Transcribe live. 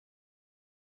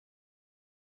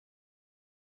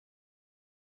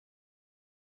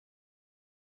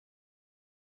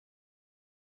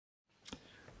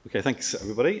Okay, thanks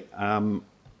everybody.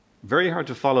 Very hard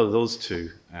to follow those two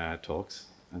talks,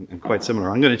 and quite similar.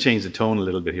 I'm going to change the tone a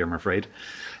little bit here, I'm afraid.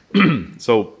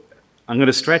 So I'm going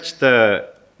to stretch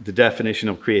the definition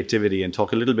of creativity and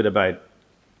talk a little bit about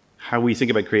how we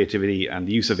think about creativity and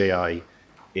the use of AI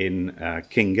in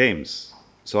King Games.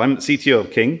 So I'm CTO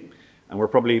of King, and we're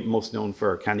probably most known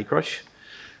for Candy Crush.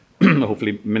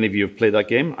 Hopefully many of you have played that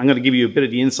game. I'm going to give you a bit of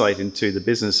the insight into the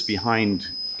business behind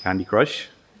Candy Crush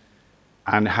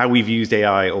and how we've used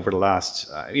AI over the last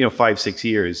 5-6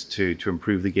 years to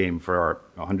improve the game for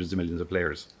our hundreds of millions of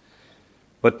players.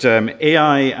 But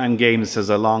AI and games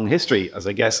has a long history, as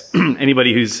I guess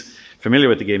anybody who's familiar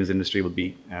with the games industry will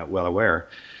be well aware.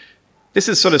 This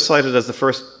is sort of cited as the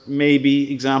first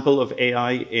maybe example of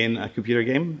AI in a computer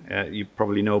game. You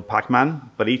probably know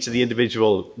Pac-Man, but each of the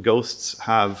individual ghosts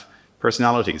have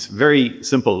personalities, very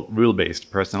simple rule-based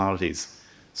personalities.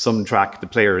 Some track the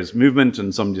player's movement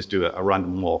and some just do a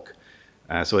random walk.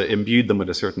 So it imbued them with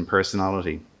a certain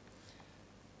personality.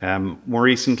 More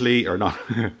recently, or not,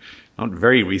 not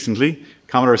very recently,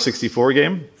 Commodore 64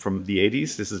 game from the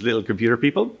 80s. This is Little Computer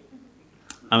People.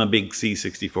 I'm a big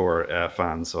C64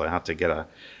 fan, so I had to get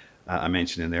a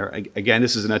mention in there. Again,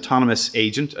 this is an autonomous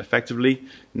agent, effectively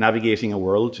navigating a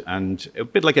world, and a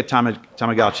bit like a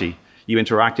Tamagotchi. You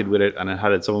interacted with it, and it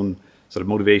had its own sort of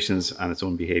motivations and its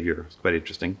own behavior. It's quite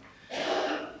interesting.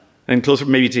 And closer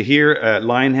maybe to here,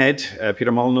 Lionhead,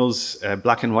 Peter Molyneux's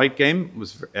black and white game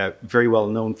was very well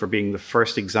known for being the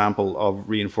first example of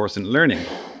reinforcement learning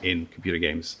in computer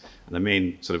games. And the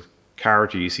main sort of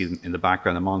character you see in the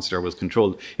background, the monster, was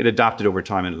controlled. It adapted over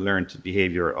time and learned the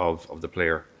behavior of the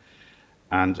player.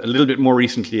 And a little bit more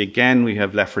recently, again, we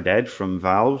have Left 4 Dead from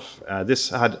Valve. This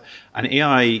had an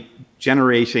AI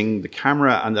generating the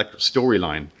camera and the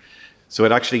storyline. So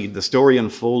it actually, the story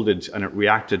unfolded and it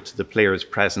reacted to the player's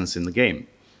presence in the game,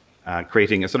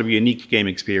 creating a sort of unique game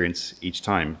experience each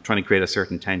time, trying to create a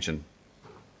certain tension.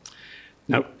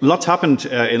 Now, lots happened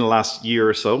in the last year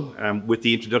or so with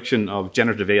the introduction of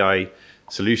generative AI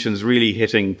solutions really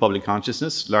hitting public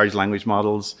consciousness, large language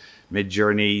models,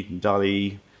 Midjourney,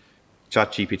 DALL-E,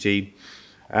 ChatGPT.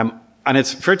 And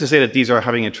it's fair to say that these are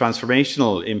having a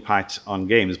transformational impact on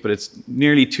games, but it's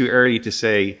nearly too early to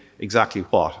say exactly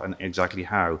what and exactly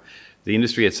how. The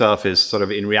industry itself is sort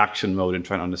of in reaction mode and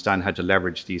trying to understand how to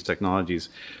leverage these technologies.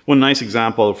 One nice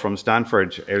example from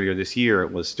Stanford earlier this year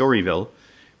was Storyville,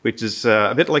 which is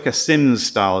a bit like a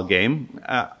Sims-style game,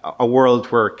 a world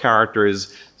where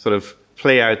characters sort of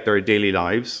play out their daily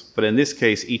lives. But in this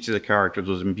case, each of the characters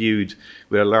was imbued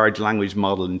with a large language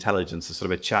model intelligence, a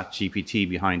sort of a chat GPT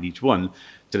behind each one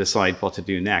to decide what to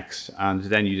do next. And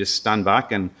then you just stand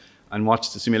back and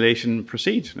watch the simulation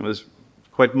proceed. And it was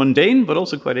quite mundane, but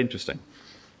also quite interesting.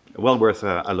 Well worth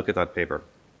a look at that paper.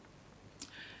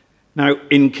 Now,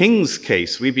 in King's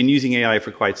case, we've been using AI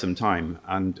for quite some time.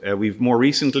 And we've more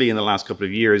recently, in the last couple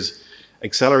of years,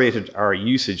 accelerated our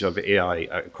usage of AI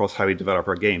across how we develop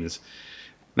our games.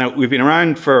 Now, we've been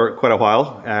around for quite a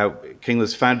while. King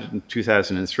was founded in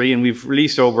 2003, and we've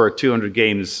released over 200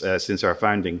 games since our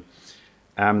founding.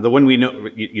 The one we know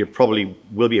you probably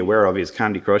will be aware of is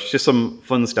Candy Crush. Just some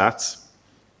fun stats.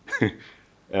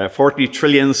 40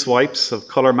 trillion swipes of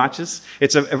color matches.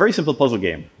 It's a very simple puzzle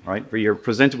game, right? Where you're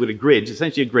presented with a grid,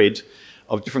 essentially a grid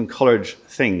of different colored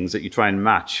things that you try and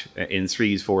match in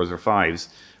 3s, 4s, or 5s.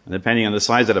 And depending on the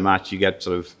size of the match, you get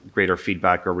sort of greater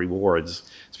feedback or rewards.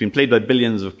 It's been played by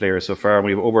billions of players so far, and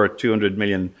we have over 200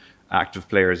 million active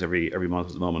players every month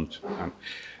at the moment.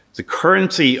 The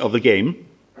currency of the game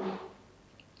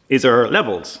is our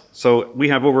levels. So we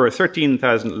have over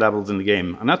 13,000 levels in the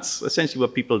game, and that's essentially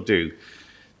what people do.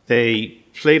 They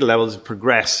play the levels,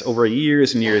 progress over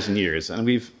years and years and years, and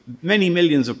we've many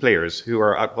millions of players who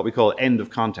are at what we call end of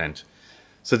content.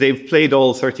 So they've played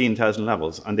all 13,000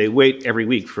 levels, and they wait every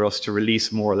week for us to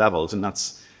release more levels, and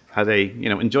that's how they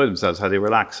enjoy themselves, how they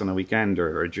relax on a weekend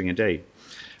or during a day.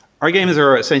 Our games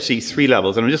are essentially 3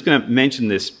 levels, and I'm just going to mention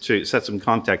this to set some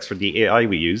context for the AI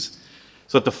we use.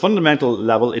 So at the fundamental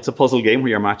level, it's a puzzle game where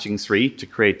you're matching 3 to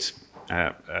create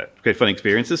fun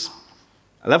experiences.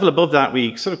 A level above that,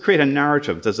 we sort of create a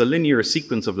narrative. There's a linear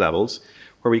sequence of levels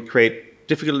where we create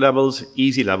difficult levels,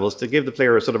 easy levels, to give the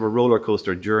player a sort of a roller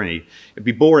coaster journey. It'd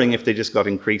be boring if they just got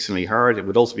increasingly hard. It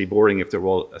would also be boring if they were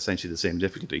all essentially the same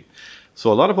difficulty.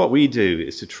 So a lot of what we do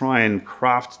is to try and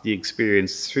craft the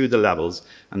experience through the levels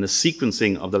and the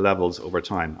sequencing of the levels over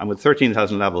time. And with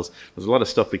 13,000 levels, there's a lot of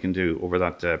stuff we can do over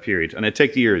that period. And it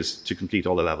takes years to complete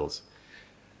all the levels.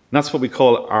 And that's what we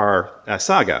call our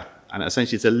saga. And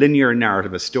essentially, it's a linear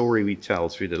narrative, a story we tell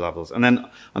through the levels. And then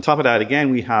on top of that,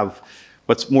 again, we have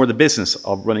what's more the business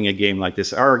of running a game like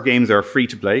this. Our games are free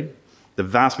to play. The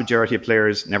vast majority of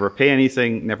players never pay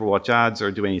anything, never watch ads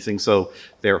or do anything, so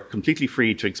they're completely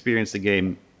free to experience the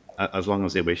game as long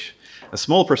as they wish. A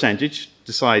small percentage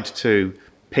decide to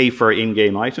pay for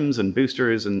in-game items and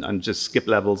boosters and just skip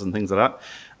levels and things like that.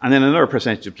 And then another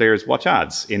percentage of players watch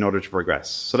ads in order to progress.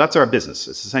 So that's our business.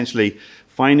 It's essentially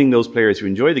finding those players who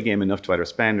enjoy the game enough to either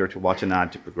spend or to watch an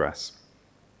ad to progress.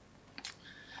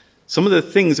 Some of the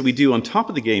things that we do on top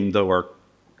of the game, though, are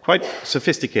quite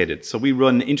sophisticated. So we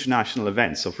run international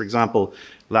events. So for example,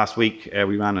 last week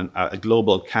we ran a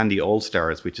global Candy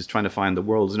All-Stars, which is trying to find the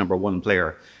world's #1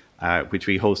 player, which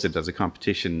we hosted as a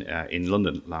competition in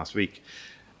London last week.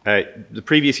 The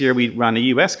previous year we ran a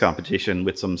US competition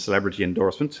with some celebrity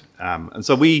endorsement. And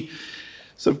so we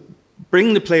sort of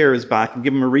bring the players back and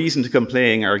give them a reason to come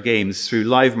playing our games through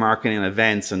live marketing and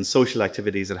events and social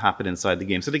activities that happen inside the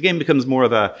game. So the game becomes more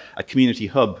of a community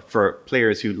hub for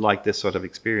players who like this sort of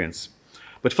experience.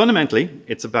 But fundamentally,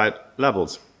 it's about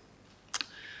levels.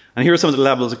 And here are some of the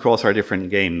levels across our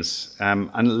different games.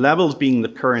 And levels being the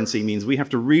currency means we have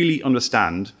to really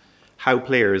understand how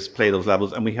players play those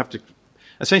levels, and we have to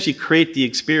essentially create the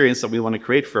experience that we want to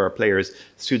create for our players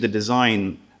through the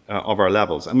design of our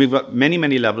levels. And we've got many,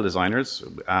 many level designers,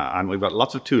 and we've got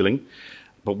lots of tooling.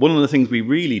 But one of the things we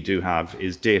really do have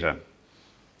is data.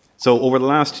 So over the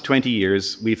last 20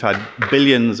 years, we've had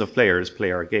billions of players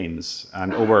play our games,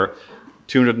 and over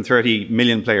 230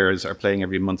 million players are playing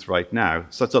every month right now.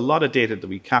 So it's a lot of data that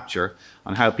we capture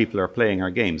on how people are playing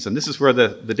our games. And this is where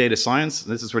the data science,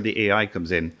 this is where the AI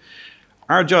comes in.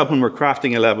 Our job when we're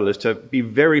crafting a level is to be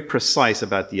very precise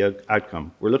about the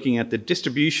outcome. We're looking at the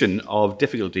distribution of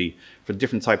difficulty for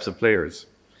different types of players.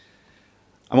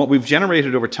 And what we've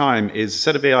generated over time is a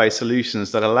set of AI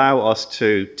solutions that allow us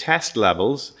to test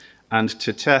levels and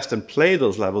to test and play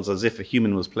those levels as if a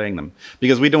human was playing them.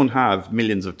 Because we don't have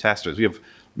millions of testers. We have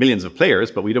millions of players,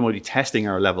 but we don't want to be testing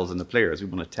our levels in the players. We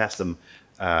want to test them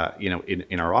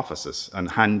in our offices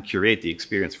and hand curate the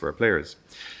experience for our players.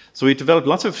 So we've developed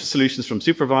lots of solutions from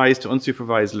supervised to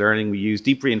unsupervised learning. We use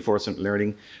deep reinforcement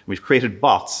learning. We've created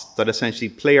bots that essentially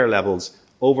play our levels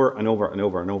over and over and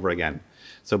over and over again.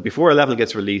 So before a level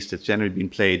gets released, it's generally been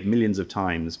played millions of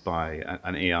times by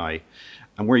an AI.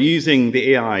 And we're using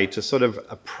the AI to sort of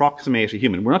approximate a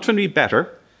human. We're not trying to be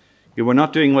better. We're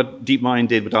not doing what DeepMind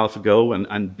did with AlphaGo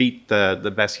and beat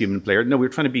the best human player. No, we're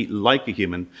trying to be like a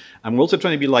human. And we're also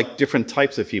trying to be like different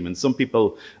types of humans. Some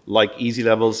people like easy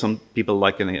levels. Some people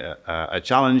like a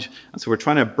challenge. And so we're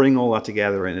trying to bring all that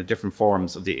together in the different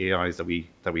forms of the AIs that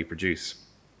we produce.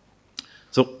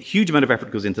 So a huge amount of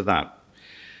effort goes into that.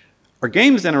 Our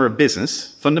games then are a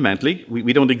business, fundamentally.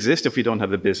 We don't exist if we don't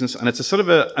have a business. And it's a sort of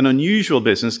an unusual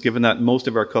business, given that most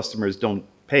of our customers don't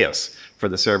pay us for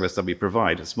the service that we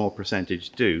provide. A small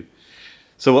percentage do.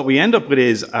 So what we end up with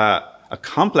is a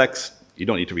complex, you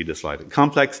don't need to read this slide, a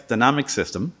complex dynamic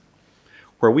system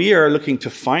where we are looking to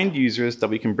find users that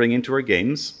we can bring into our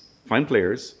games, find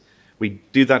players. We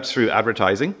do that through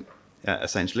advertising,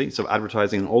 essentially. So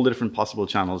advertising in all the different possible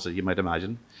channels that you might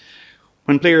imagine.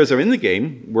 When players are in the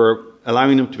game, we're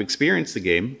allowing them to experience the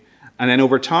game. And then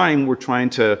over time, we're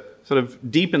trying to sort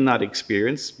of deepen that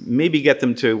experience, maybe get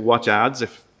them to watch ads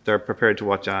if they're prepared to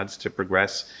watch ads to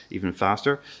progress even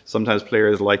faster. Sometimes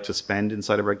players like to spend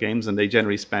inside of our games, and they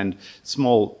generally spend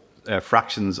small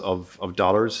fractions of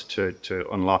dollars to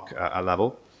unlock a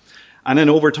level. And then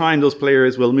over time, those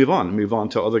players will move on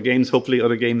to other games, hopefully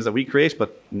other games that we create,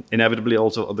 but inevitably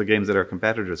also other games that our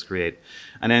competitors create.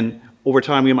 And then over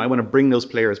time, we might want to bring those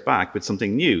players back with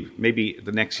something new. Maybe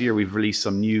the next year we've released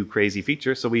some new crazy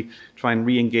feature, so we try and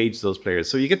re-engage those players.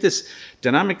 So you get this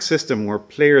dynamic system where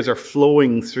players are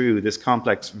flowing through this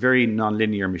complex, very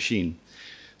non-linear machine.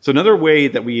 So another way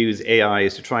that we use AI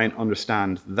is to try and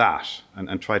understand that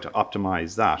and try to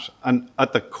optimize that. And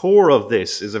at the core of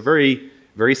this is a very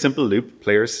simple loop.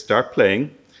 Players start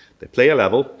playing, they play a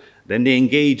level, then they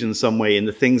engage in some way in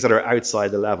the things that are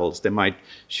outside the levels. They might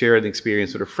share an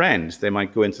experience with a friend. They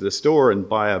might go into the store and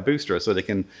buy a booster so they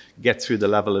can get through the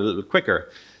level a little quicker.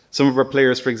 Some of our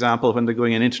players, for example, when they're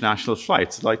going on international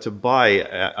flights, like to buy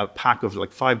a pack of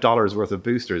like $5 worth of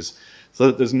boosters so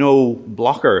that there's no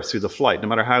blocker through the flight. No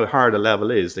matter how hard a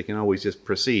level is, they can always just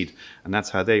proceed. And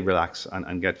that's how they relax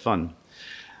and get fun.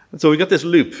 And so we've got this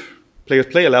loop. Players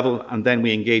play a level, and then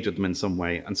we engage with them in some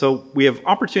way. And so we have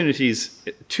opportunities,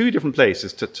 two different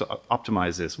places to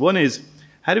optimize this. One is,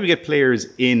 how do we get players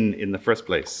in the first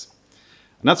place?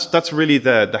 And that's really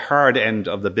the hard end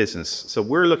of the business. So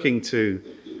we're looking to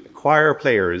acquire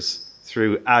players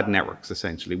through ad networks,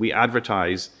 essentially. We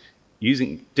advertise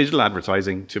using digital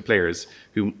advertising to players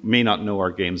who may not know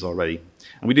our games already.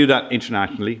 And we do that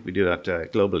internationally, we do that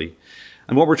globally.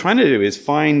 And what we're trying to do is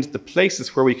find the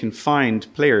places where we can find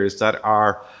players that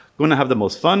are going to have the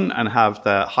most fun and have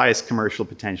the highest commercial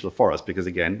potential for us, because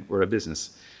again, we're a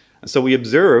business. And so we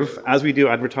observe, as we do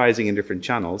advertising in different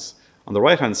channels, on the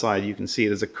right-hand side, you can see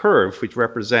there's a curve which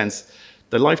represents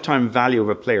the lifetime value of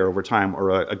a player over time, or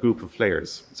a group of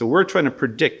players. So we're trying to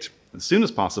predict, as soon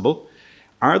as possible,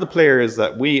 are the players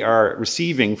that we are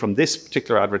receiving from this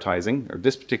particular advertising, or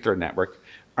this particular network,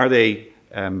 are they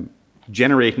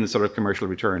generating the sort of commercial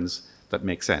returns that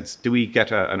make sense? Do we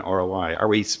get an ROI? Are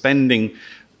we spending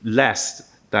less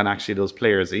than actually those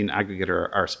players in aggregate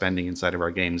are spending inside of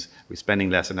our games? We're spending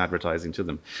less in advertising to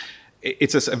them.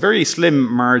 It's a very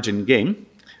slim margin game,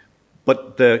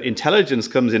 but the intelligence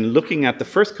comes in looking at the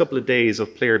first couple of days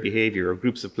of player behavior or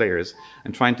groups of players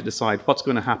and trying to decide what's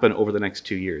going to happen over the next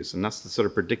 2 years. And that's the sort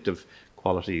of predictive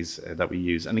qualities that we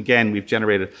use. And again, we've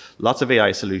generated lots of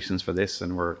AI solutions for this,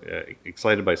 and we're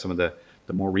excited by some of the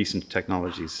more recent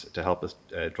technologies to help us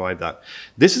drive that.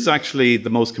 This is actually the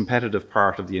most competitive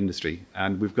part of the industry,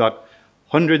 and we've got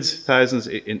hundreds, thousands,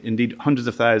 indeed hundreds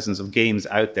of thousands of games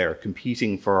out there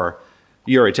competing for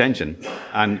your attention.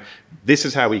 And this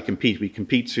is how we compete. We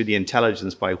compete through the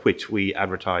intelligence by which we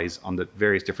advertise on the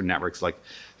various different networks like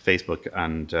Facebook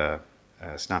and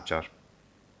Snapchat.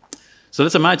 So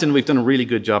let's imagine we've done a really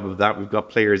good job of that. We've got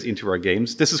players into our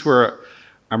games. This is where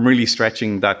I'm really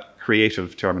stretching that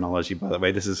creative terminology, by the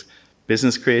way. This is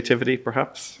business creativity,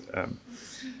 perhaps.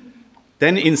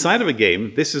 Then inside of a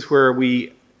game, this is where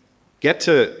we get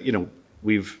to,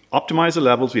 we've optimized the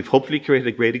levels, we've hopefully created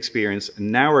a great experience,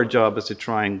 and now our job is to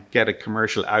try and get a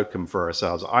commercial outcome for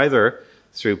ourselves, either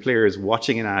through players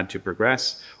watching an ad to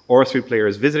progress, or through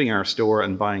players visiting our store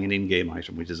and buying an in-game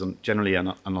item, which is generally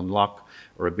an unlock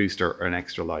or a booster or an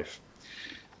extra life.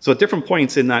 So at different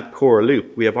points in that core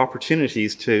loop, we have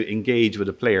opportunities to engage with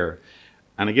a player.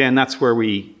 And again, that's where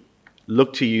we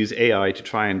look to use AI to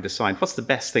try and decide what's the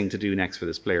best thing to do next for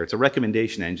this player. It's a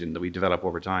recommendation engine that we develop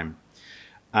over time.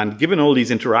 And given all these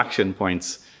interaction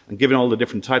points, and given all the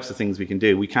different types of things we can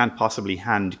do, we can't possibly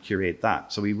hand curate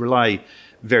that. So we rely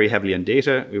very heavily on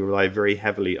data. We rely very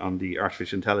heavily on the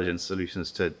artificial intelligence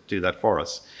solutions to do that for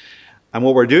us. And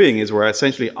what we're doing is we're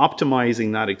essentially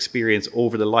optimizing that experience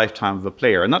over the lifetime of a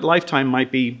player. And that lifetime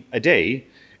might be a day,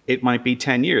 it might be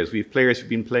 10 years. We have players who've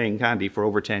been playing Candy for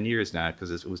over 10 years now,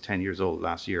 because it was 10 years old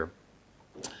last year.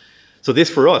 So this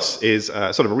for us is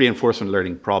sort of a reinforcement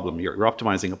learning problem. You're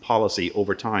optimizing a policy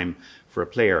over time for a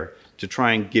player to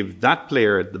try and give that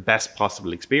player the best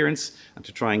possible experience and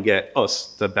to try and get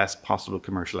us the best possible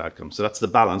commercial outcome. So that's the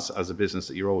balance as a business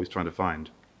that you're always trying to find.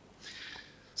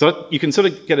 So you can sort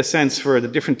of get a sense for the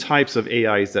different types of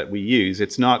AIs that we use.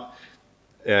 It's not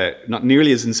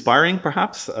nearly as inspiring,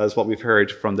 perhaps, as what we've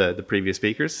heard from the previous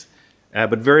speakers,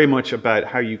 but very much about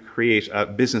how you create a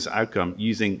business outcome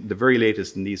using the very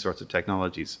latest in these sorts of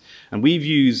technologies. And we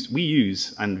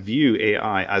use and view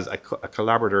AI as a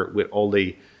collaborator with all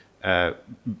the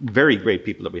very great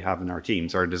people that we have in our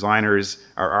teams, our designers,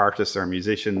 our artists, our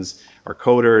musicians, our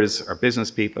coders, our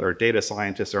business people, our data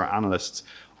scientists, our analysts,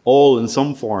 all in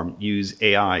some form use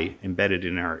AI embedded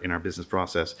in our business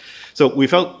process. So we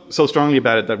felt so strongly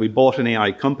about it that we bought an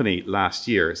AI company last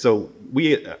year. So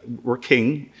we're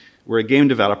King, we're a game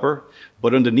developer,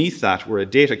 but underneath that, we're a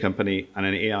data company and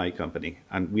an AI company.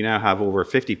 And we now have over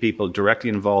 50 people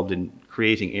directly involved in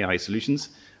creating AI solutions,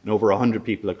 and over 100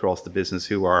 people across the business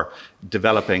who are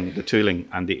developing the tooling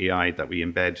and the AI that we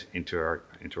embed into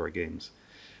our games.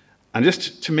 And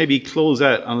just to maybe close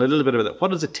out on a little bit of that,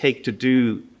 what does it take to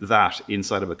do that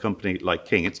inside of a company like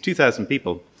King? It's 2,000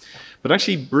 people, but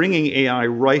actually bringing AI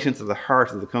right into the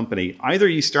heart of the company, either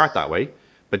you start that way,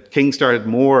 but King started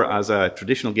more as a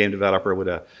traditional game developer with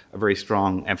a very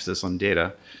strong emphasis on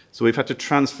data. So we've had to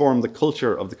transform the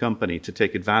culture of the company to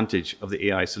take advantage of the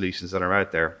AI solutions that are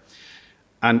out there.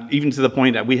 And even to the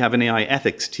point that we have an AI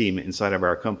ethics team inside of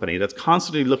our company that's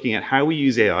constantly looking at how we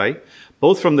use AI,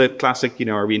 both from the classic,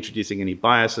 are we introducing any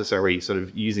biases? Are we sort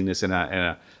of using this in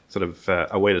a sort of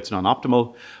a way that's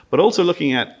non-optimal? But also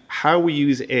looking at how we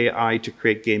use AI to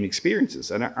create game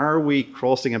experiences. And are we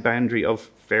crossing a boundary of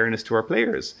fairness to our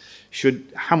players?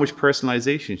 How much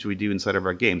personalization should we do inside of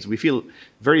our games? We feel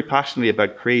very passionately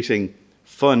about creating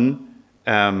fun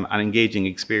and engaging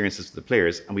experiences for the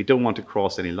players, and we don't want to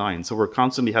cross any lines. So we're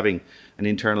constantly having an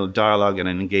internal dialogue and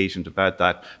an engagement about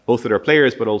that, both with our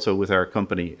players, but also with our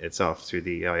company itself through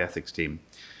the AI ethics team.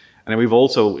 And then we've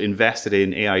also invested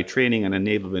in AI training and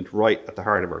enablement right at the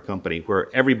heart of our company, where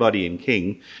everybody in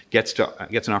King gets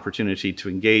an opportunity to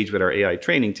engage with our AI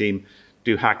training team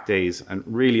do hack days, and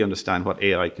really understand what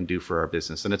AI can do for our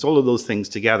business. And it's all of those things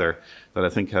together that I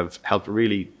think have helped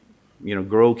really,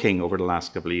 grow King over the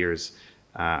last couple of years.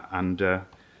 And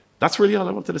that's really all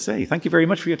I wanted to say. Thank you very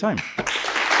much for your time.